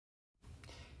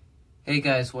Hey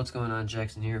guys, what's going on?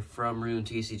 Jackson here from Rune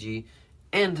TCG,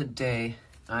 and today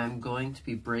I'm going to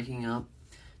be breaking up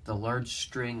the large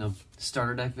string of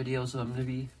starter deck videos I'm going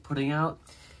to be putting out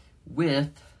with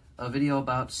a video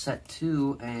about set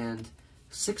 2 and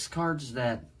 6 cards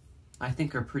that I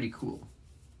think are pretty cool.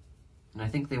 And I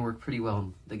think they work pretty well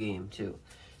in the game too.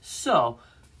 So,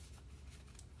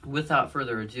 without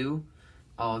further ado,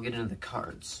 I'll get into the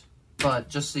cards. But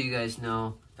just so you guys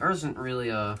know, there isn't really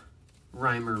a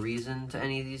rhyme or reason to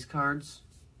any of these cards,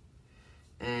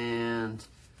 and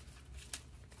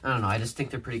I don't know, I just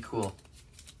think they're pretty cool.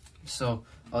 So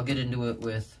I'll get into it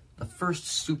with the first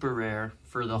super rare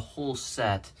for the whole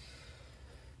set,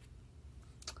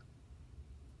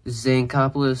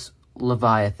 Xancopolis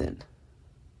Leviathan.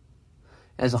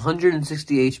 It has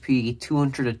 160 HP,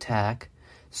 200 attack,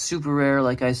 super rare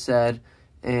like I said,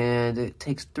 and it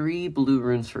takes 3 blue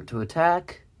runes for it to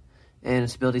attack. And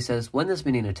its ability says, when this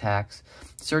minion attacks,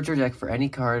 search your deck for any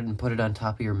card and put it on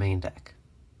top of your main deck.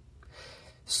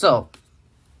 So,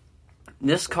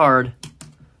 this card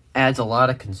adds a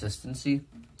lot of consistency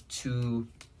to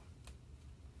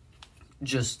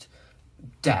just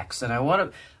decks. And I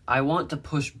want to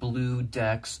push blue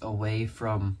decks away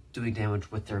from doing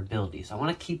damage with their abilities. I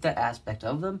want to keep that aspect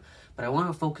of them, but I want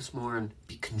to focus more on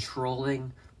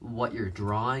controlling what you're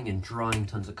drawing and drawing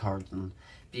tons of cards and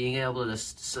being able to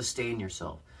sustain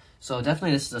yourself. So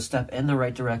definitely this is a step in the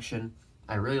right direction.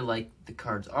 I really like the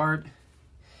card's art.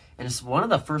 And it's one of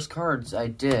the first cards I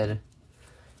did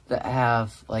that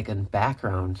have like a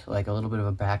background, like a little bit of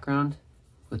a background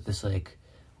with this, like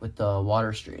with the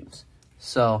water streams.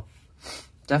 So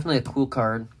definitely a cool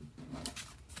card.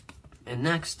 And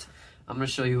next, I'm going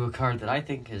to show you a card that I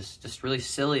think is just really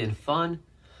silly and fun.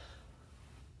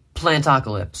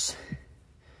 Plantocalypse.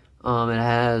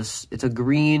 It's a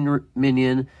green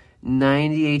minion,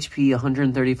 90 HP,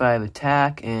 135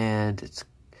 attack, and it's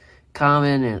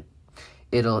common, and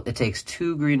it takes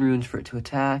 2 green runes for it to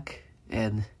attack,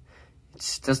 and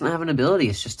it doesn't have an ability.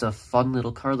 It's just a fun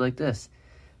little card like this.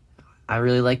 I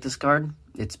really like this card.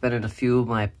 It's been in a few of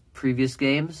my previous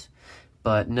games,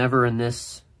 but never in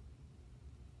this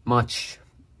much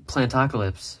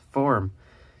Plantocalypse form.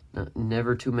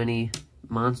 Never too many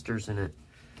monsters in it.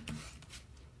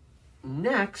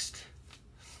 Next,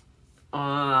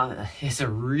 it's a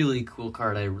really cool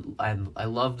card. I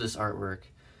love this artwork.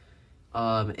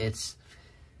 It's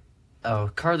a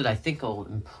card that I think will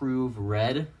improve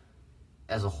red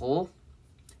as a whole.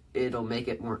 It'll make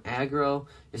it more aggro.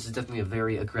 This is definitely a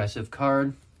very aggressive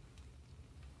card.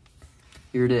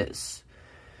 Here it is.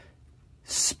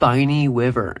 Spiny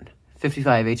Wyvern.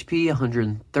 55 HP,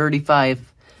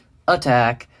 135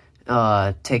 attack.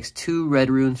 Takes 2 red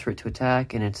runes for it to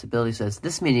attack, and its ability says,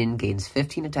 this minion gains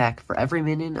 15 attack for every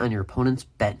minion on your opponent's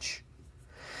bench.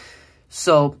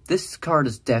 So, this card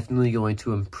is definitely going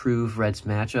to improve Red's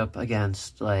matchup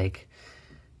against, like,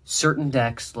 certain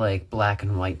decks, like black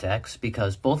and white decks,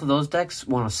 because both of those decks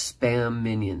want to spam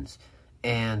minions,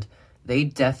 and they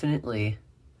definitely,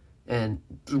 and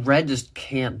Red just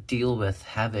can't deal with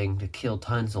having to kill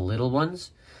tons of little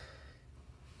ones.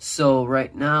 So,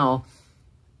 right now,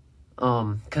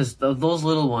 because those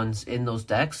little ones in those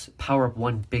decks power up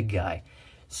one big guy.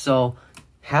 So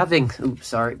having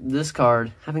this card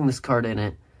in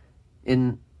it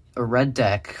in a red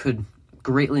deck could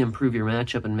greatly improve your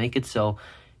matchup and make it so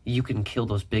you can kill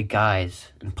those big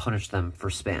guys and punish them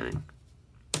for spamming.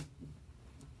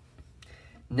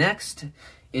 Next,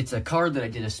 it's a card that I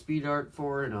did a speed art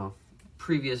for in a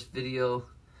previous video.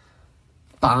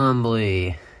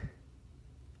 Bombly.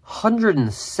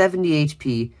 170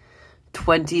 HP,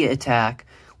 20 attack,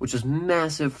 which is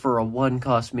massive for a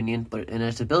 1-cost minion, and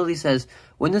its ability says,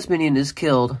 when this minion is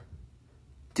killed,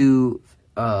 do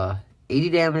 80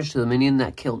 damage to the minion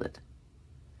that killed it.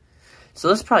 So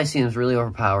this probably seems really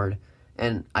overpowered,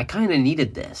 and I kind of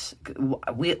needed this.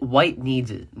 White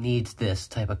needs this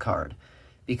type of card,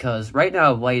 because right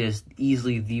now white is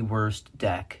easily the worst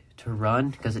deck to run,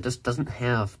 because it just doesn't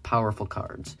have powerful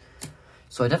cards.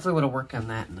 So I definitely want to work on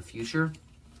that in the future,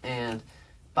 and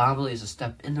Bombly is a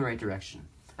step in the right direction.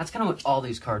 That's kind of what all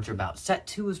these cards are about. Set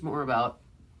 2 is more about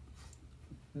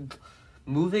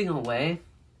moving away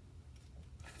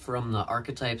from the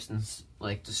archetypes and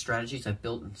like the strategies I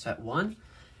built in set 1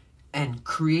 and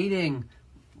creating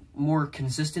more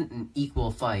consistent and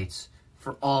equal fights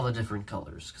for all the different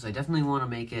colors. Because I definitely want to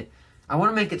make it,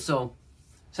 so,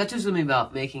 set 2 is going to be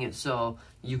about making it so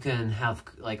you can have,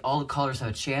 like, all the colors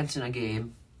have a chance in a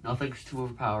game, nothing's too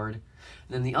overpowered.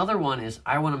 And then the other one is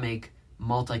I want to make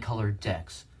multicolored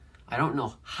decks. I don't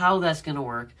know how that's going to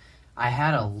work. I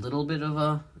had a little bit of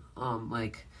a,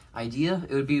 idea.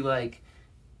 It would be like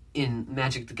in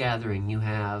Magic the Gathering, you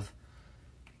have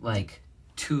like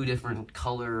 2 different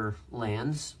color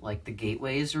lands, like the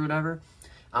gateways or whatever.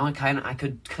 I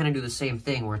could kind of do the same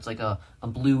thing where it's like a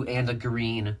blue and a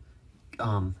green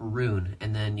rune,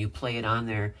 and then you play it on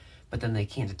there, but then they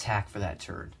can't attack for that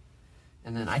turn.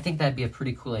 And then I think that'd be a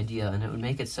pretty cool idea, and it would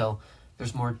make it so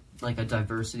there's more like a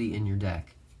diversity in your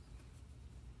deck.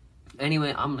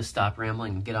 Anyway, I'm going to stop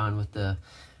rambling and get on with the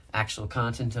actual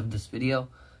content of this video.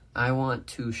 I want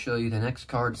to show you the next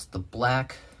card. It's the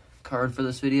black card for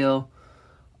this video,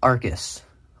 Arcus.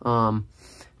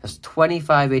 Has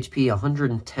 25 HP,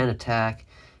 110 attack,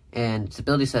 and its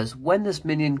ability says, when this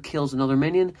minion kills another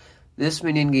minion, this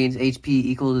minion gains HP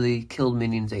equal to the killed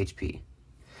minion's HP.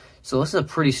 So this is a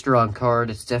pretty strong card.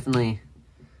 It's definitely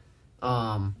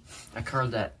a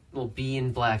card that will be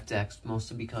in black decks,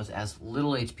 mostly because it has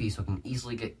little HP, so it can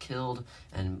easily get killed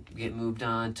and get moved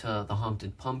on to the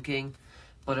Haunted Pumpkin.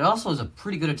 But it also is a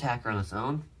pretty good attacker on its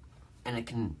own, and it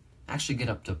can actually get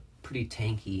up to pretty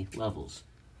tanky levels.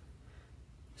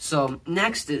 So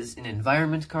next is an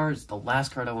environment card. It's the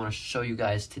last card I want to show you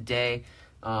guys today.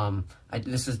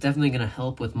 This is definitely going to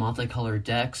help with multicolored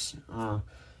decks.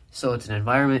 So it's an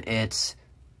environment. It's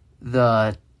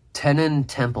the Tenon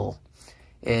Temple.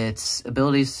 Its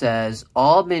ability says,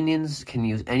 all minions can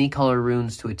use any color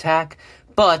runes to attack,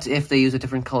 but if they use a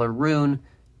different color rune,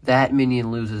 that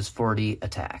minion loses 40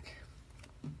 attack.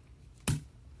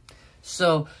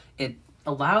 So it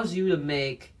allows you to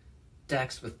make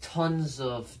decks with tons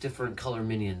of different color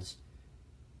minions.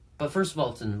 But first of all,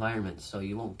 it's an environment, so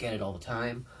you won't get it all the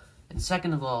time. And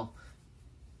second of all,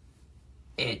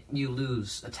 you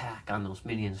lose attack on those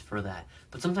minions for that.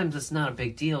 But sometimes it's not a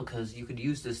big deal, because you could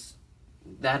use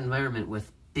that environment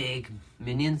with big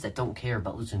minions that don't care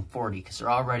about losing 40, because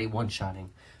they're already one-shotting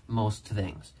most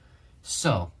things.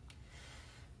 So,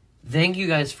 thank you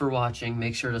guys for watching.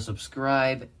 Make sure to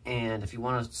subscribe, and if you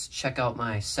want to check out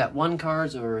my set 1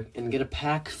 cards and get a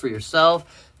pack for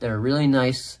yourself, they're really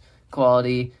nice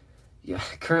quality. Yeah,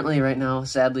 currently right now,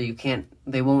 sadly,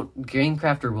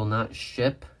 Gamecrafter will not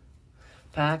ship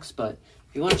packs, but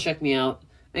if you want to check me out,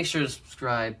 make sure to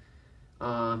subscribe.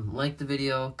 Like the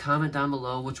video, comment down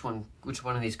below which one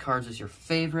of these cards is your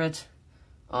favorite,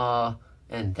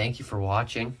 and thank you for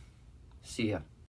watching. See ya.